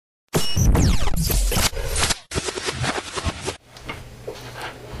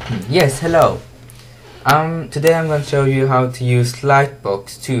Yes, hello. Today I'm going to show you how to use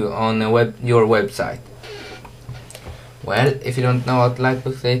lightbox2 on your website. Well, if you don't know what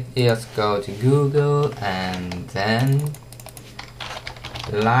lightbox is, just go to Google and then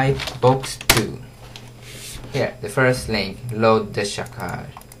lightbox2. Here, the first link, load the shakar.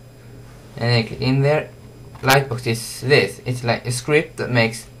 And then click in there. Lightbox is this. It's like a script that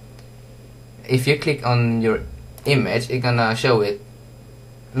makes, if you click on your image, it's gonna show it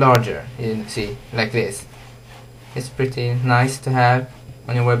larger, you see, like this. It's pretty nice to have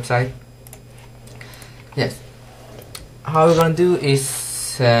on your website. Yes. How we're gonna do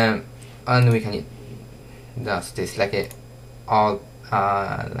is, and we can does this like a all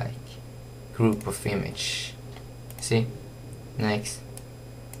like group of image. See, next.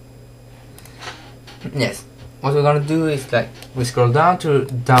 Yes. What we're gonna do is like we scroll down to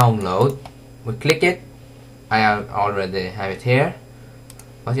download. We click it. I already have it here.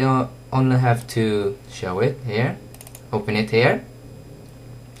 But you only have to show it here, open it here.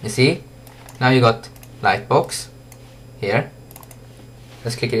 You see, now you got Lightbox here.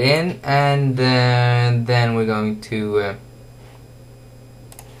 Let's click it in, and then we're going to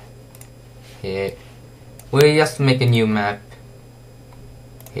here. We just make a new map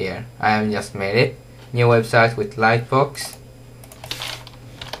here. I have just made it. New website with Lightbox.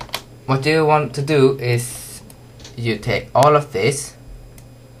 What you want to do is you take all of this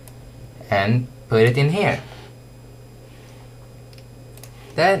and put it in here.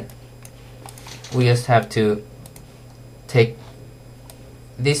 Then we just have to take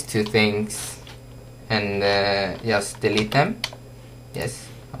these two things and just delete them. Yes,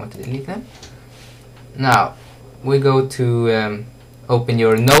 I want to delete them. Now we go to open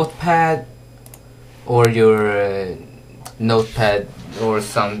your Notepad or your Notepad or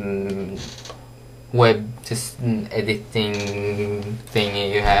some web just editing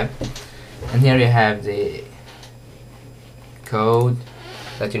thing you have. And here you have the code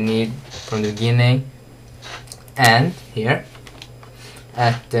that you need from the beginning, and here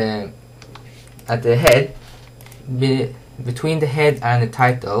at the head, between the head and the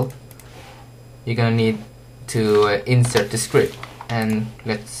title, you're gonna need to insert the script. And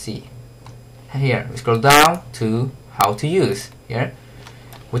let's see, here we scroll down to how to use. Here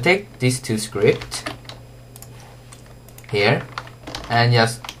we take these two scripts here and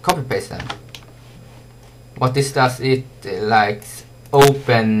just copy paste them. What this does, it likes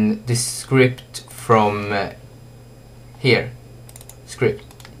open the script from here, script,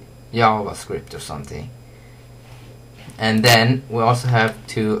 JavaScript or something. And then we also have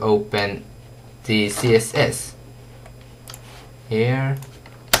to open the CSS here,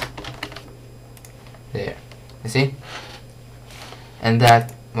 there, you see? And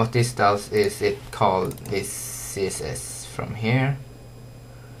that, what this does is it calls this CSS from here,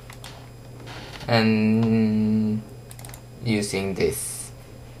 and using this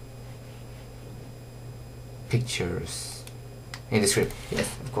pictures in the script. Yes,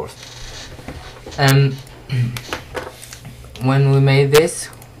 of course. And when we made this,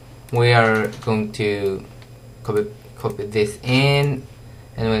 we are going to copy this in,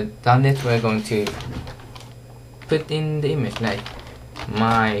 and when we've done it, we're going to put in the image like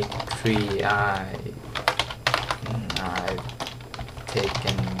my tree I've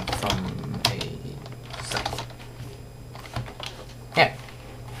taken from a site. Yeah.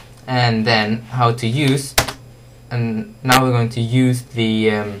 And then how to use, and now we're going to use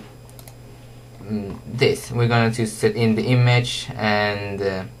the this. We're going to set in the image,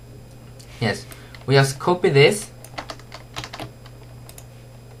 and yes, we just copy this,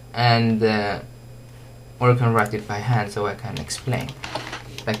 and or you can write it by hand so I can explain.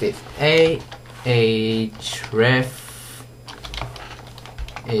 Like this. href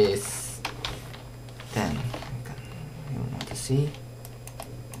is then you want to see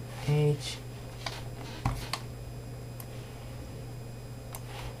h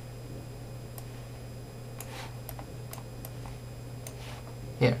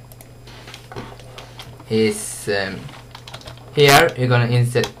here is here you're gonna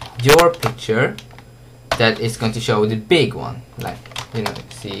insert your picture that is going to show the big one, like, you know,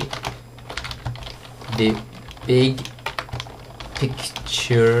 see the big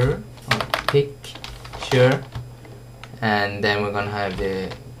picture, and then we're gonna have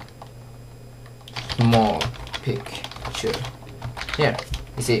the small picture here,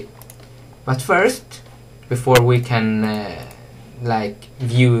 you see. But first, before we can like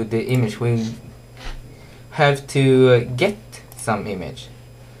view the image, we have to get some image.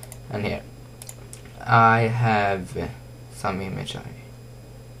 And here I have some image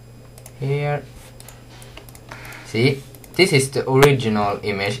here. See, this is the original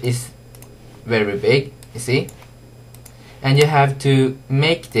image, is very big, you see, and you have to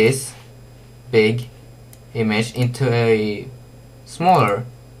make this big image into a smaller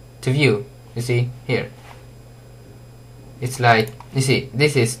to view. You see here, it's like, you see,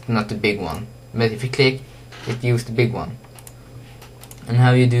 this is not the big one, but if you click, it views the big one. And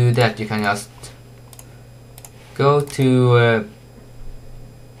how you do that, you can just go to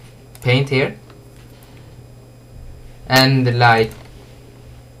paint here, and like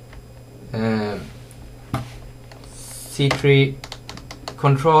C3,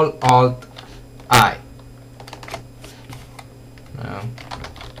 Control Alt I. No.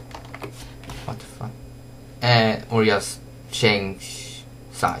 What the fuck? Or just change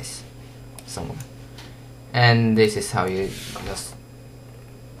size somewhere. And this is how you just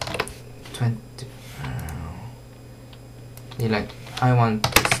 20. You like, I want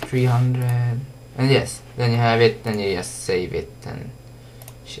this 300, and yes, then you have it. Then you just save it and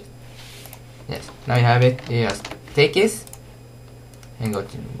shit. Yes, now you have it. You just take this and go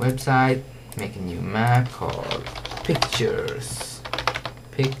to the website, make a new map called pictures.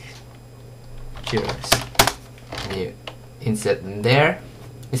 And you insert them there.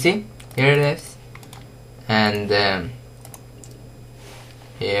 You see, here it is. And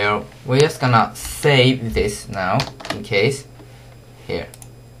here we're just gonna save this now in case. Here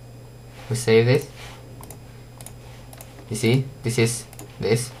we save this. You see, this is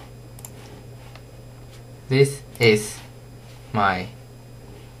this. This is my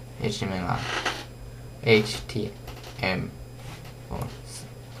HTML, or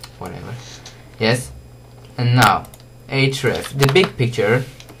whatever. Yes, and now href. The big picture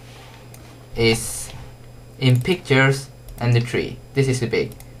is in pictures and the tree. This is the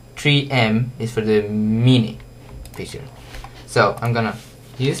big. 3M is for the mini picture. So I'm gonna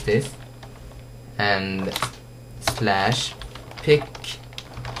use this and slash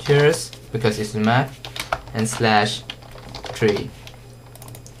pictures because it's the map, and slash tree.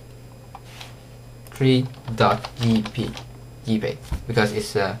 Tree.jpg because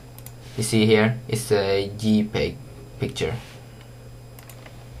it's you see here, it's a JPEG picture.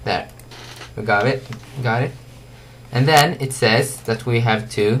 There, we got it. And then it says that we have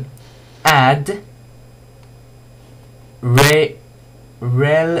to add rel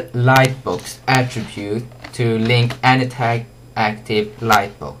lightbox attribute to link any tag active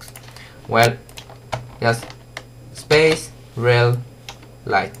lightbox. Well, just space rel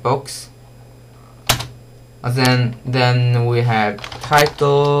lightbox, and then we have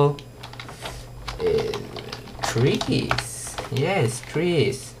title trees. Yes,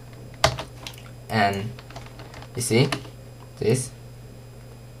 trees. And you see this.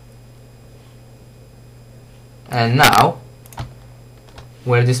 And now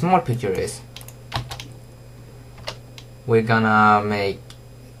where the small picture is, we're gonna make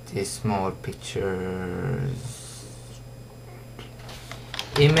this small picture's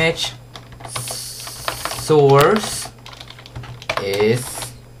image source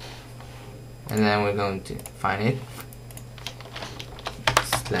is, and then we're going to find it,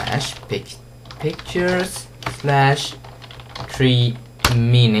 slash pictures slash tree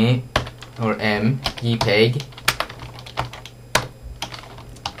mini or m jpeg,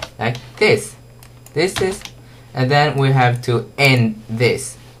 like this. This is, and then we have to end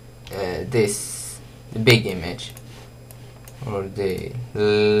this the big image or the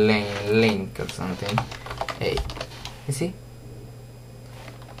link or something. Hey, you see,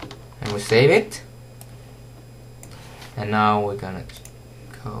 and we save it, and now we're gonna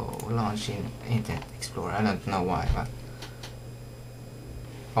go launch in Internet Explorer. I don't know why, but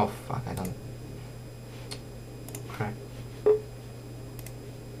oh fuck, I don't, crap.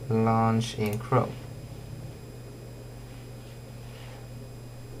 Launch in Chrome.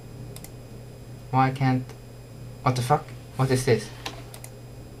 Why can't, what the fuck, what is this?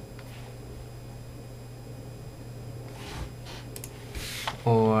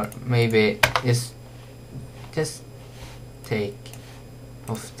 Or maybe just take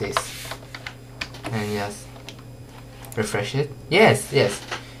off this and just refresh it. Yes.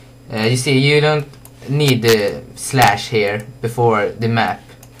 You see, you don't need the slash here before the map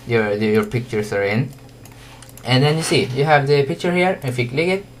your pictures are in. And then you see, you have the picture here. If you click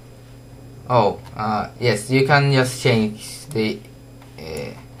it, oh, yes, you can just change the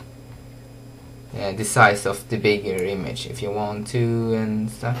size of the bigger image if you want to and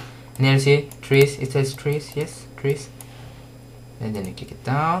stuff. And here you see trees. It says trees. Yes, trees. And then you click it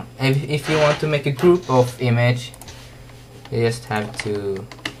down. If you want to make a group of image, you just have to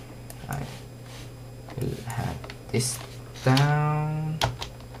have this down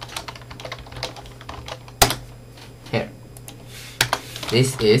here.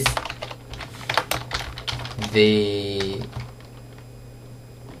 this is the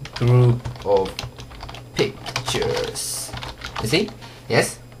group of pictures. You see?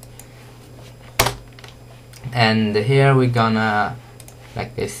 Yes. And here we're gonna,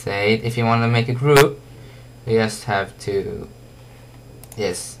 like they said, if you want to make a group, you just have to,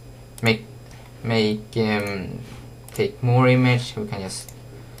 yes, take more image. We can just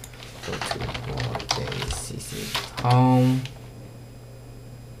go to CC home,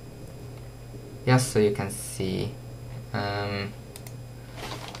 just so you can see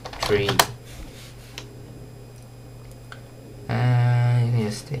tree. You can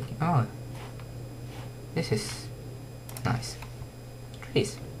just take, oh, this is nice.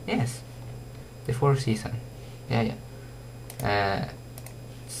 Trees, yes. The 4th season. Yeah.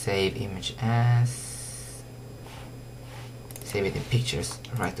 Save image as. Save it in pictures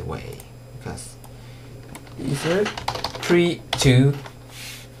right away, because user 3, 2.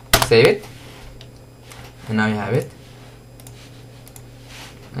 Save it, and now you have it.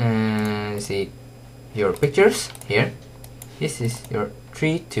 And see your pictures here. This is your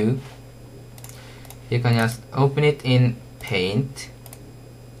 3, 2. You can just open it in Paint,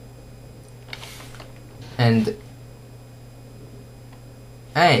 and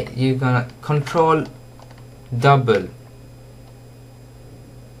hey, you're gonna control W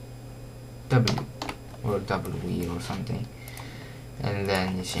or W or something, and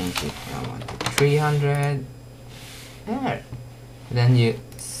then you change it. I want to 300 there. Then you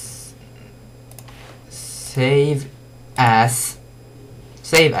save as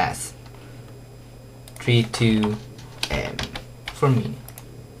 32M for me,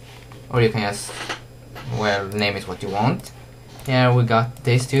 or you can just, well, name it what you want. Here we got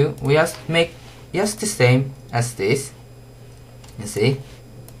these two. We just make just the same as this. You see,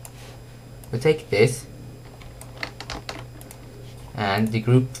 we take this, and the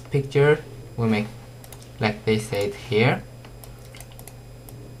group picture we make like they said here.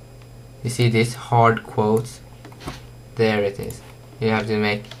 You see these hard quotes? There it is. You have to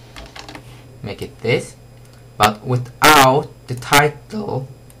make it this, but without the title.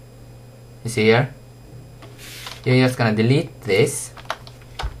 You see here? You're just gonna delete this,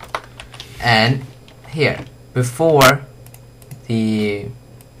 and here before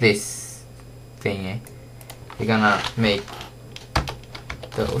this thingy, you're gonna make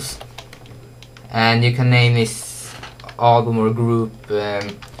those, and you can name this album or group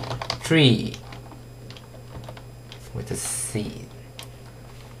tree with a C.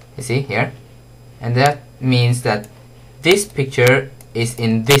 You see here, and that means that this picture is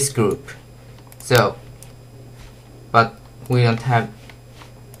in this group. So, but we don't have,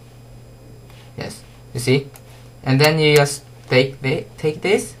 yes, you see, and then you just take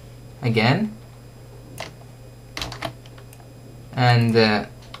this again, and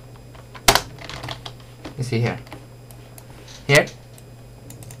you see here,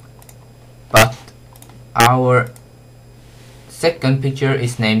 but our second picture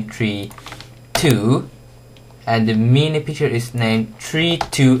is named tree 2, and the mini picture is named tree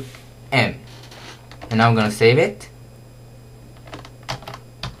 2M. And now I'm gonna save it.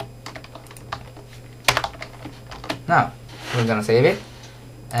 Now we're gonna save it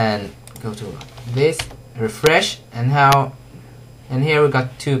and go to this, refresh, and here we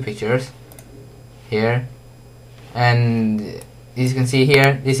got two pictures here, and as you can see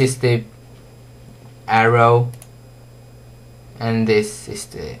here, this is the arrow, and this is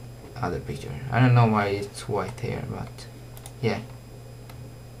the other picture. I don't know why it's white here, but yeah,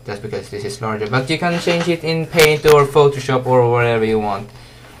 that's because this is larger, but you can change it in Paint or Photoshop or whatever you want.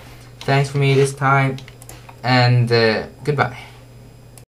 Thanks for me this time, and goodbye.